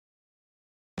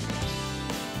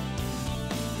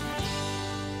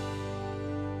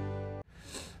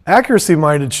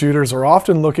Accuracy-minded shooters are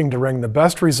often looking to wring the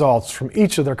best results from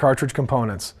each of their cartridge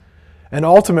components and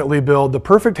ultimately build the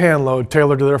perfect hand load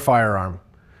tailored to their firearm.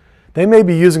 They may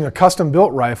be using a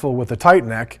custom-built rifle with a tight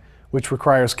neck, which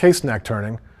requires case neck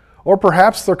turning, or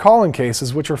perhaps they're calling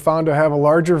cases which are found to have a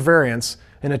larger variance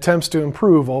in attempts to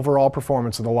improve overall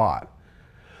performance of the lot.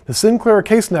 The Sinclair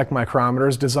case neck micrometer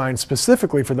is designed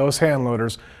specifically for those hand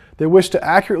loaders that wish to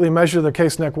accurately measure their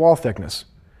case neck wall thickness.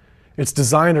 It's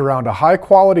designed around a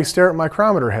high-quality Starret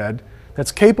micrometer head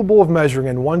that's capable of measuring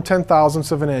in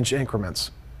 1/10,000th of an inch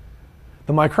increments.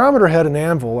 The micrometer head and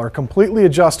anvil are completely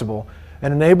adjustable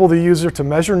and enable the user to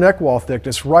measure neck wall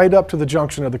thickness right up to the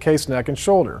junction of the case neck and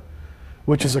shoulder,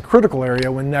 which is a critical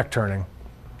area when neck turning.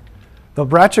 The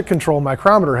ratchet control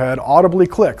micrometer head audibly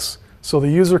clicks, so the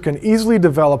user can easily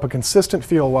develop a consistent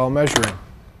feel while measuring.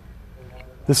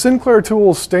 The Sinclair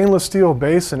tool's stainless steel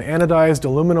base and anodized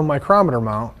aluminum micrometer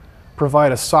mount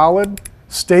provide a solid,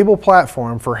 stable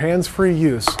platform for hands-free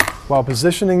use while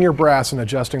positioning your brass and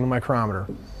adjusting the micrometer.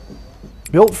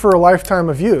 Built for a lifetime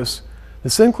of use, the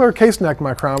Sinclair case neck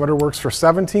micrometer works for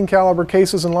 17 caliber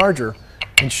cases and larger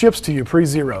and ships to you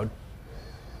pre-zeroed.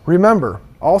 Remember,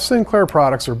 all Sinclair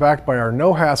products are backed by our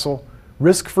no-hassle,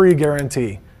 risk-free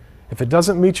guarantee. If it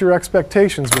doesn't meet your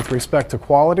expectations with respect to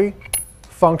quality,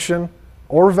 function,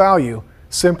 or value,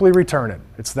 simply return it.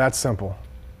 It's that simple.